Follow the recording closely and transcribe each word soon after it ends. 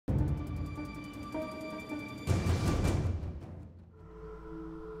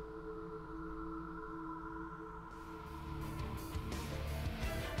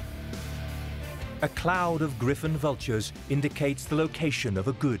A cloud of Griffon vultures indicates the location of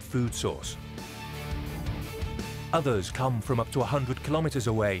a good food source. Others come from up to 100 kilometers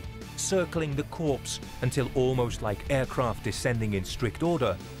away, circling the corpse until, almost like aircraft descending in strict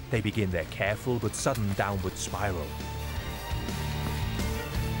order, they begin their careful but sudden downward spiral.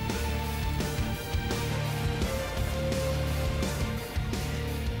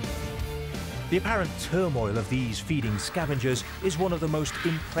 The apparent turmoil of these feeding scavengers is one of the most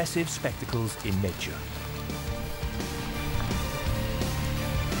impressive spectacles in nature.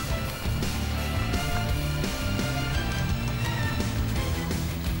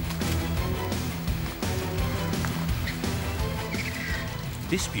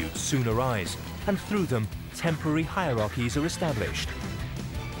 Disputes soon arise, and through them, temporary hierarchies are established.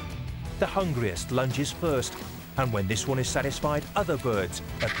 The hungriest lunges first, and when this one is satisfied, other birds,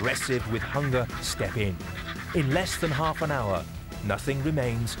 aggressive with hunger, step in. In less than half an hour, nothing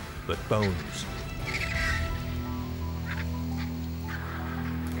remains but bones.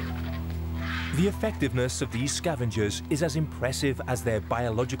 The effectiveness of these scavengers is as impressive as their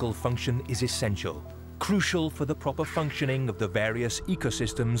biological function is essential, crucial for the proper functioning of the various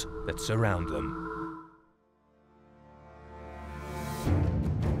ecosystems that surround them.